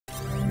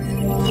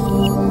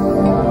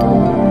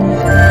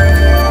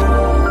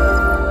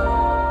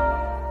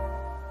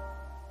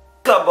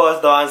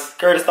else, Dons?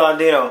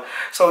 CurtisDonDeano.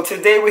 So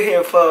today we're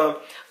here for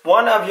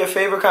one of your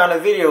favorite kind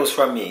of videos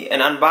from me,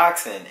 an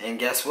unboxing. And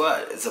guess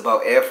what? It's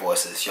about Air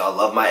Forces. Y'all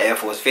love my Air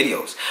Force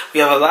videos. We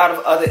have a lot of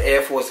other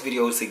Air Force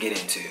videos to get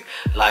into,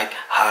 like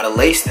how to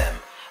lace them.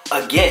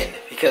 Again,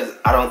 because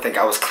I don't think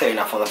I was clear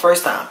enough on the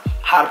first time.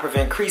 How to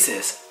prevent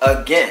creases.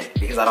 Again,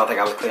 because I don't think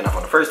I was clear enough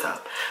on the first time.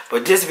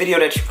 But this video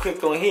that you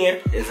clicked on here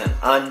is an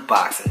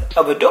unboxing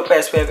of a dope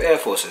ass pair of Air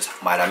Forces,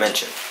 might I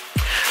mention.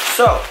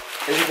 So,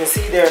 as you can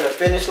see, they're in a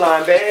finish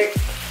line bag.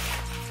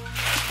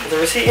 Is the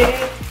receipt in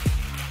here?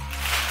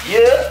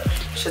 Yeah,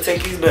 should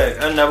take these back.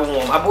 I never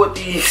wore them. I bought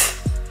these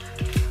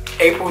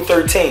April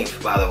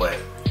 13th, by the way.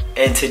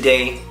 And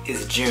today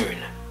is June.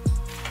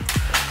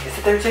 Is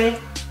it 13th?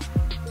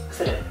 What's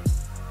it?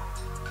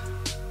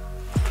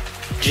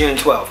 June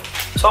 12th.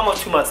 So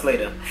almost 2 months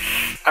later.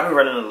 I've been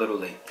running a little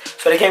late.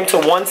 So they came to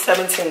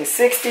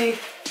 $117.60.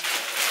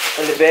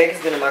 And the bag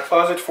has been in my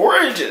closet for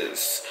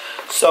ages.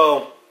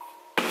 So,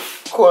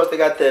 of course, they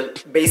got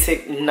the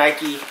basic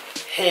Nike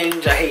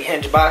hinge. I hate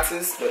hinge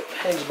boxes, but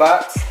hinge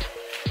box.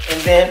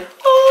 And then,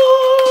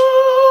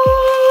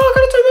 oh, I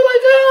gotta turn me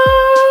like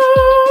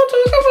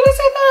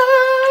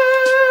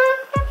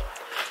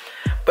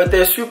that. But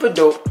they're super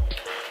dope.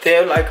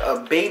 They're like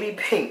a baby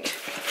pink.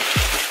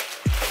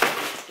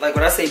 Like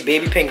when I say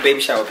baby pink,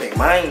 baby shower pink,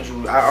 mind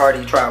you, I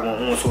already tried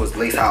one on, so it's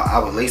lace how I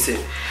would lace it,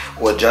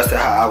 or adjust it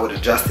how I would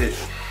adjust it.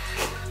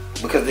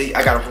 Because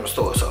I got them from the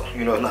store, so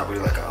you know it's not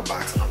really like an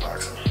unboxing.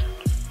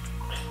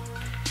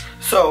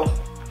 So,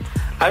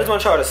 I just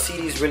want y'all to see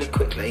these really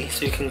quickly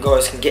so you can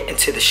get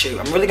into the shoe.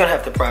 I'm really gonna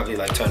have to probably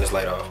like turn this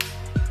light off.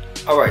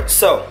 Alright,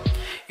 so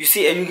you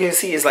see, as you can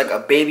see, it's like a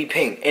baby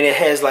pink and it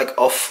has like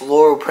a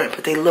floral print,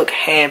 but they look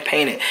hand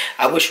painted.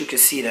 I wish you could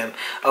see them.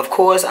 Of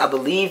course, I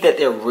believe that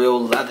they're real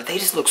leather. They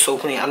just look so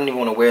clean. I don't even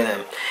want to wear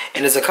them.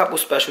 And there's a couple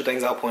special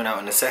things I'll point out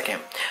in a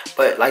second.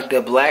 But like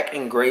the black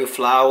and gray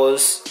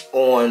flowers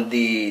on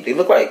they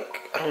look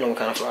like, I don't know what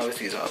kind of flowers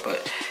these are,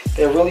 but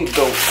they're really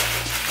dope.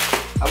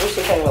 I wish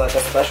they came with like a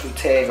special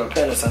tag or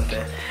pin or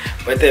something,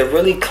 but they're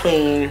really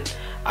clean.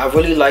 I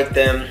really like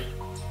them.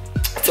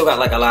 Still got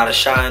like a lot of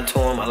shine to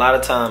them. A lot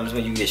of times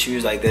when you get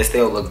shoes like this,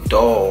 they'll look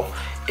dull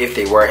if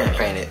they were hand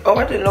painted. Oh,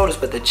 I didn't notice,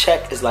 but the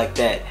check is like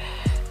that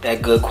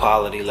good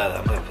quality leather.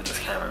 I'm gonna put this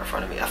camera in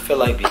front of me. I feel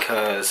like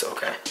because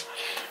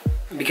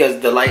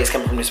the light is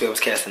coming from this way, it was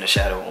casting a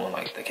shadow on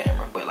like the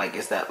camera, but like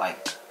it's that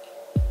like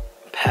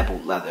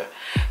pebbled leather.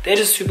 They're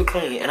just super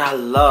clean, and I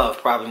love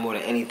probably more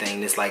than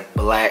anything this like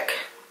black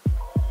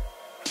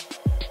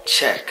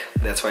check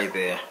that's right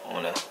there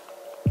on the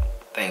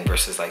thing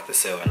versus like the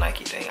silver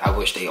Nike thing. I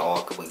wish they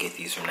all would get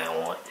these from now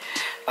on.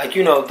 Like,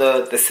 you know,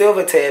 the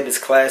silver tab is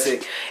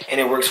classic and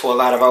it works for a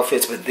lot of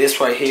outfits, but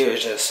this right here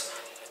is just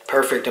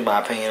perfect in my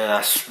opinion, and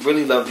I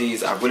really love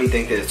these. I really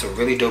think that it's a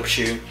really dope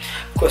shoe.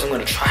 Of course, I'm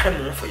going to try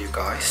them on for you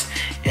guys,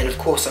 and of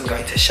course I'm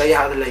going to show you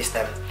how to lace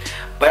them,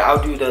 but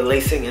I'll do the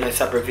lacing in a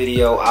separate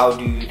video. I'll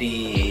do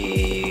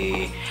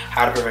the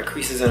how to prevent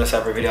creases in a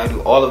separate video. I'll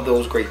do all of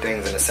those great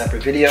things in a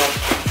separate video.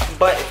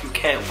 But if you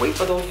can't wait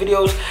for those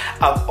videos,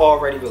 I've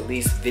already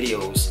released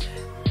videos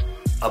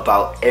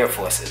about Air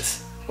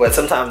Forces. But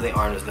sometimes they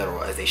aren't as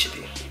literal as they should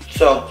be.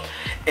 So,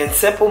 in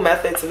simple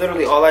methods,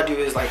 literally all I do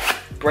is like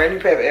brand new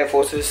pair of Air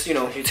Forces. You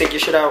know, you take your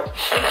shit out.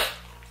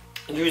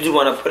 You usually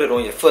want to put it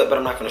on your foot, but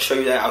I'm not going to show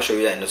you that. I'll show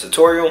you that in the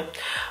tutorial.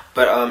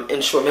 But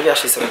in short, maybe I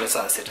should sit on the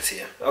side and sit this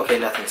here. Okay,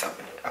 nothing's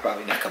happening. I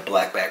probably like a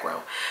black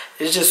background.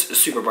 It's just a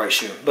super bright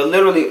shoe. But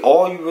literally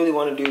all you really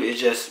want to do is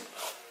just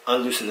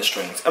unloosen the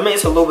strings. I mean,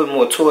 it's a little bit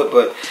more to it,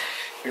 but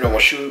you know,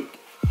 once you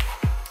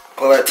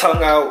pull that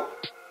tongue out,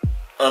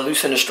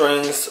 unloosen the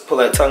strings, pull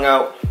that tongue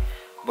out,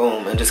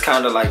 boom, and just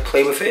kind of like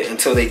play with it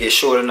until they get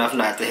short enough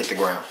not to hit the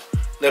ground.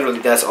 Literally,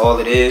 that's all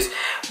it is.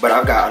 But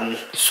I've gotten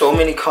so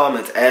many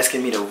comments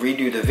asking me to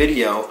redo the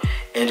video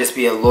and just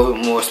be a little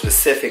bit more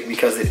specific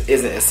because it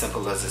isn't as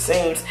simple as it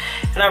seems.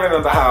 And I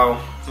remember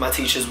how my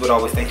teachers would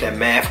always think that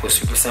math was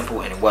super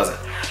simple, and it wasn't.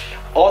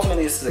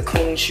 Ultimately, this is a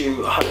clean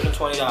shoe,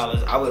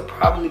 $120. I would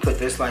probably put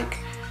this like,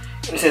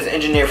 it says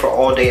engineered for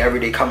all day,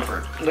 everyday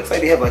comfort. It looks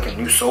like they have like a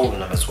new sole in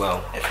them as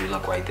well, if you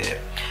look right there.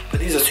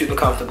 But these are super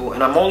comfortable,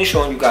 and I'm only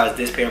showing you guys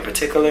this pair in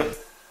particular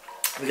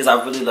because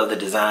I really love the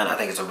design. I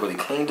think it's a really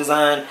clean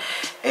design.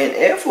 And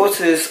Air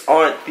Forces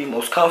aren't the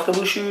most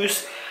comfortable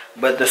shoes,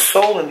 but the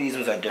sole in these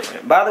ones are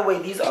different. By the way,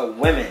 these are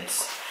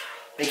women's.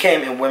 They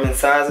came in women's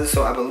sizes,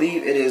 so I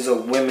believe it is a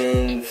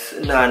women's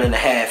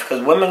 9.5,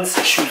 because women's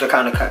shoes are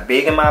kind of cut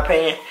big in my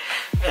opinion,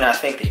 and I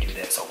think they do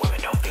that so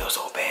women don't feel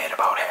so bad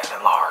about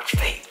having large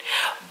feet.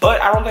 But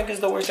I don't think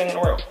it's the worst thing in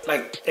the world.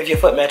 Like, if your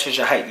foot matches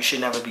your height, you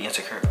should never be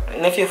insecure.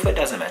 And if your foot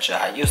doesn't match your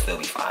height, you'll still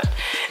be fine.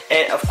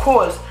 And of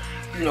course,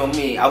 you know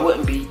me, I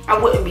wouldn't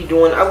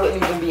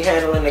even be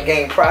handling the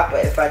game proper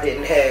if I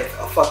didn't have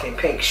a fucking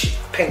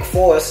pink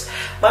Force.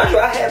 Mind you,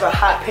 I have a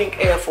hot pink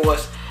Air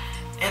Force.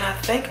 And I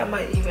think I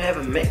might even have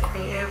a mint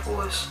green Air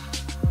Force.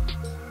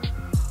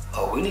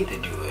 Oh, we need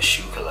to do a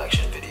shoe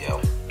collection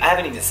video. I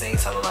haven't even seen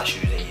some of my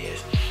shoes in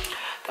years.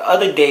 The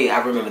other day,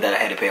 I remember that I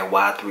had a pair of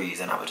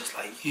Y3s, and I was just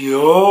like,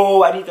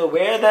 yo, I need to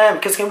wear them.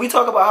 Because can we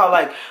talk about how,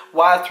 like,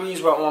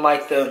 Y3s were on,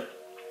 like, the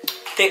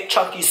thick,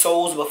 chunky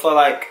soles before,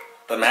 like,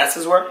 the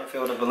masses were? I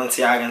feel the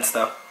Balenciaga and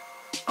stuff.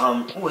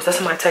 Oh, is that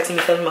somebody texting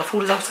me telling me my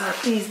food is outside?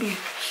 Please be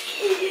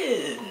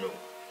here. No.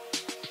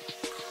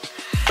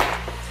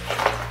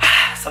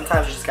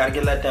 Sometimes you just gotta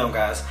get let down,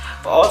 guys.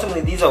 But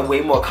ultimately, these are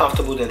way more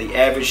comfortable than the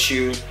average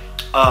shoe.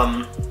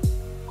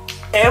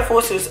 Air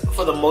Forces,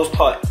 for the most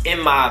part, in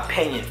my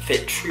opinion,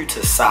 fit true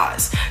to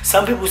size.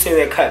 Some people say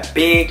they're cut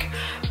big,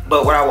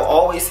 but what I will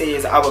always say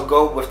is I would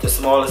go with the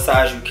smallest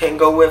size you can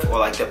go with, or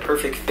like the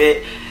perfect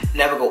fit.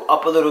 Never go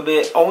up a little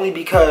bit, only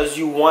because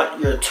you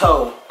want your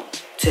toe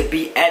to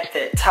be at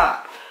that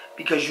top,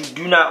 because you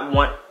do not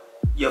want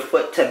your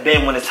foot to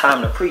bend when it's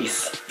time to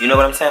crease. You know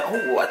what I'm saying?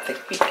 Oh, I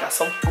think we got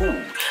some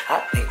food. I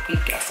think we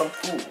got some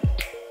food.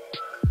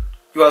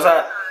 You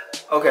outside?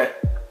 Okay.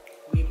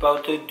 We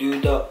about to do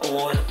the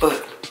on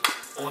foot,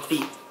 on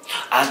feet.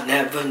 I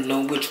never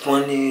know which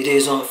one it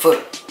is on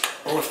foot,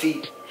 on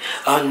feet.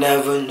 I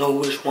never know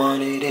which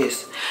one it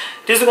is.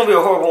 This is gonna be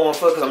a horrible on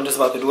foot because I'm just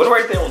about to do it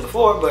right there on the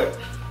floor, but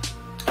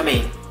I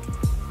mean,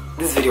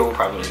 this video will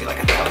probably be like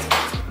 1,000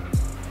 views.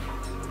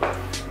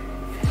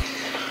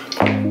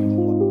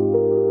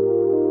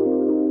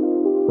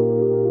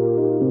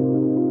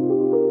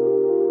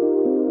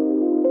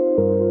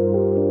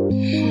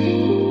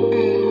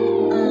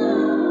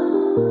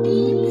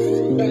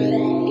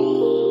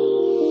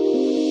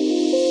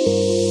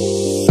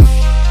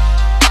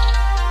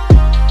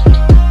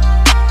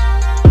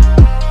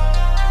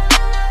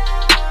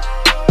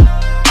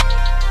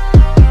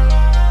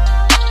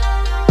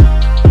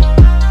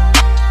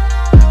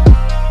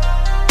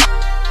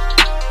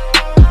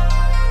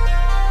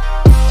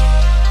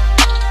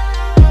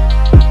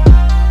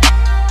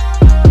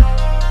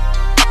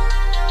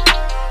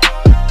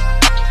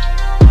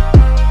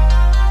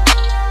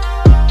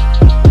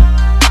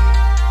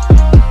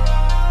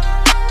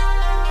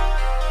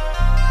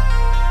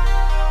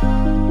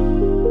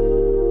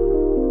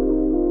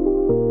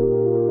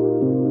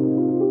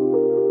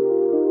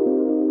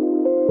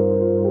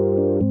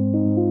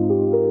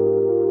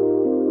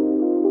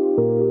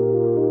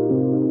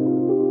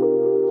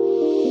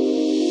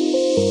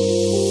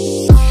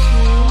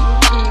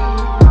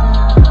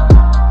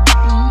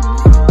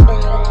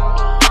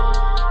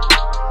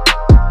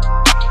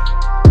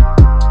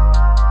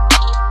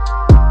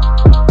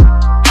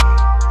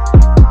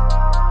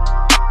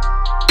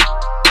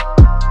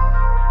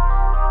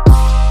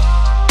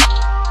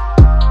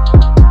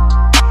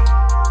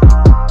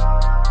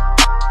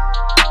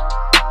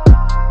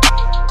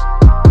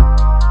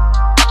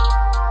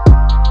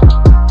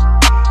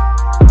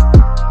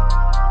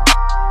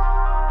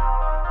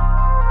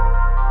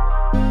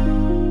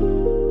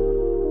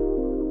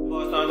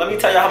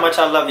 Tell y'all how much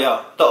I love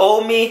y'all. The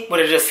old me would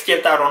have just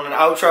skipped out on an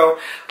outro,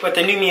 but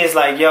the new me is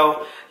like,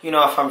 yo, you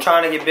know, if I'm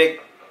trying to get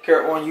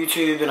bigger on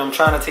YouTube and I'm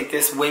trying to take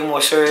this way more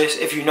serious,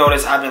 if you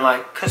notice, I've been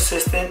like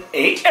consistent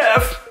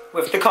AF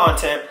with the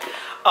content.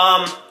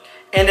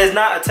 And it's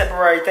not a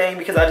temporary thing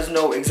because I just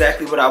know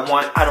exactly what I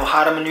want. I know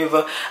how to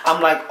maneuver.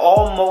 I'm like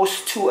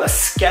almost to a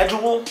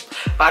schedule.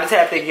 But I just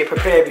have to get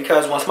prepared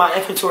because once my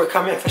inventory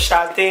come in for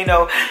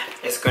CurtisDonDeano,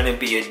 it's gonna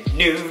be a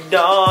new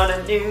dawn,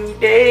 a new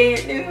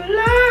day, a new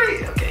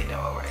light. Okay, no,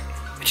 all right.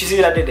 But you see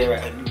what I did there,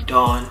 right? A new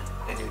dawn,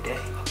 a new day.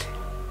 Okay.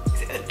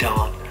 Is it a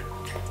dawn?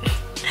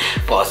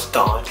 Boss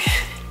dawn.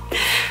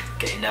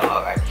 Okay, no,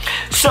 all right.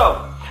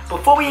 So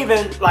before we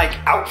even like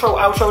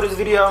outro this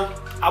video,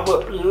 I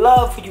would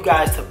love for you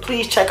guys to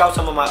please check out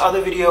some of my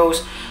other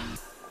videos.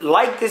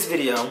 Like this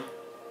video,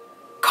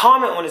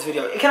 comment on this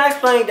video. And can I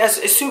explain?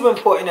 It's super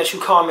important that you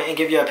comment and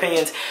give your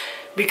opinions,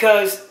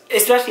 because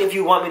especially if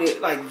you want me to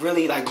like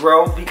really like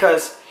grow,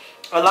 because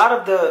a lot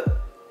of the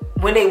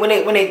when the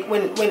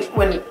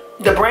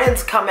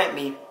brands come at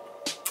me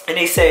and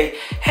they say,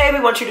 hey, we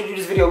want you to do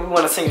this video, we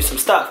want to send you some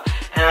stuff,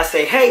 and I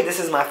say, hey, this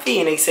is my fee,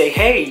 and they say,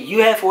 hey,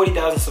 you have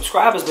 40,000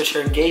 subscribers but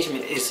your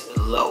engagement is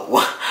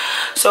low.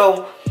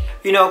 So,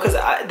 you know, because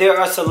there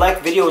are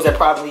select videos that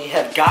probably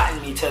have gotten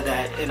me to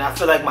that, and I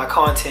feel like my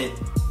content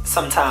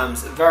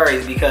sometimes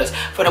varies because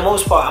for the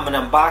most part I'm an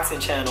unboxing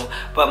channel,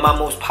 but my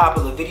most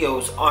popular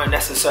videos aren't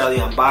necessarily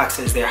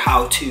unboxings, they're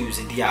how-tos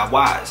and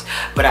DIYs.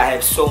 But I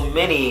have so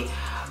many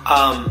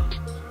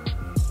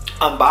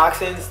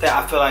unboxings that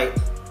I feel like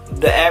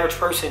the average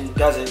person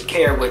doesn't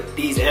care what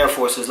these Air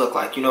Forces look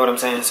like. You know what I'm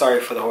saying?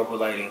 Sorry for the horrible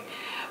lighting,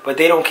 but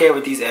they don't care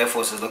what these Air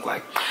Forces look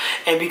like.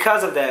 And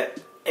because of that,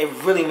 it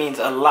really means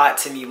a lot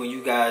to me when you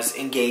guys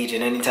engage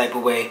in any type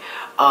of way.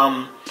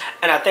 And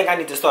I think I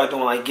need to start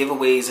doing like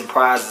giveaways and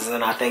prizes,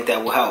 and I think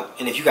that will help.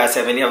 And if you guys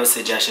have any other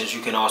suggestions,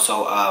 you can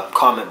also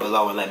comment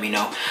below and let me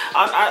know.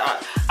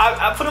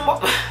 For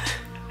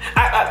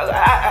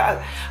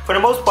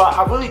the most part,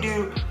 I really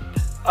do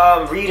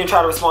read and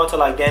try to respond to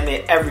like damn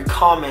it every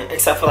comment,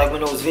 except for like when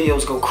those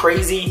videos go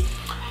crazy.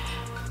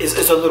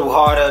 it's a little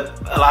harder.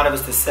 A lot of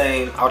it's the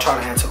same. I'll try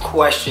to answer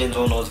questions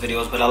on those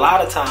videos, but a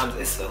lot of times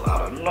it's a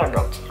lot of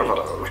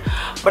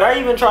but I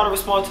even try to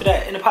respond to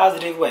that in a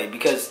positive way,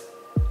 because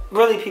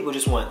really people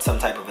just want some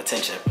type of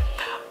attention.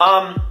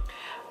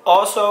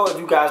 Also, if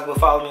you guys will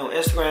follow me on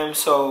Instagram,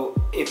 so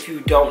if you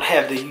don't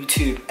have the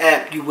YouTube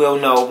app, you will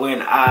know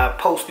when I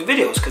post new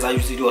videos, because I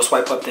usually do a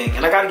swipe up thing,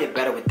 and I gotta get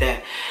better with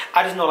that.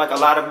 I just know like a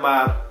lot of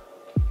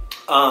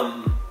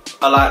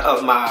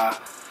my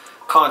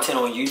content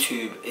on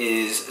YouTube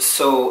is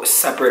so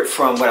separate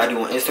from what I do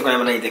on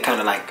Instagram, and I need to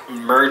kind of like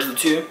merge the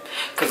two,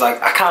 because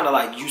like I kind of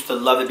like used to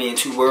love it being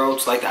two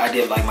worlds, like the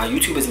idea of like my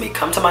YouTubers may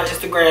come to my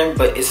Instagram,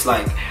 but it's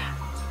like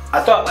I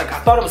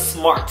thought it was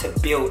smart to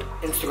build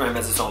Instagram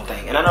as its own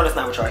thing. And I know that's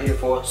not what y'all here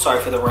for. Sorry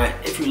for the rant.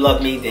 If you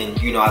love me, then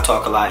you know I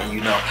talk a lot, and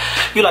you know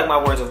you like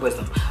my words of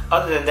wisdom.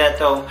 Other than that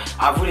though,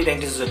 I really think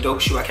this is a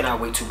dope shoe. I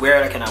cannot wait to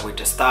wear it. I cannot wait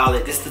to style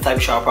it. This is the type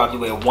of shoe I'll probably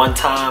wear one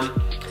time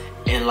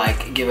and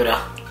like give it a,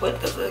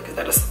 what the fuck, is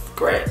that a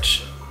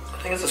scratch? I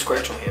think it's a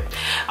scratch on here.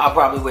 I'll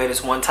probably wear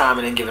this one time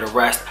and then give it a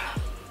rest.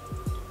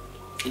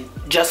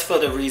 Just for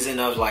the reason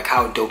of like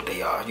how dope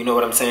they are. You know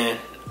what I'm saying?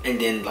 And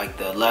then like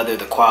the leather,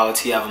 the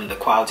quality of them, the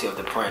quality of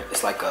the print,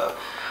 it's like a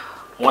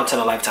once in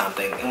a lifetime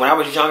thing. And when I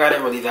was young, I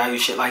didn't really value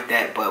shit like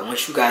that, but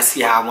once you guys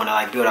see how I want to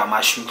like build out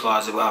my shoe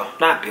closet, well,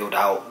 not build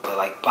out, but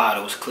like buy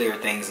those clear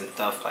things and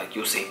stuff, like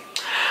you'll see.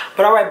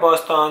 But alright,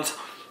 boss thons,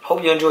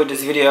 hope you enjoyed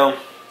this video.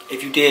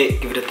 If you did,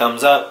 give it a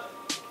thumbs up,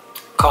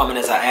 comment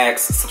as I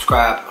asked,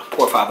 subscribe,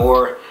 por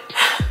favor,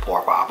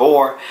 por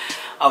favor.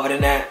 Other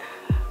than that,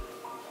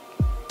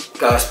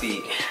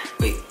 Godspeed.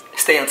 Wait,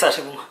 stay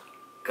untouchable.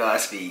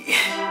 Godspeed.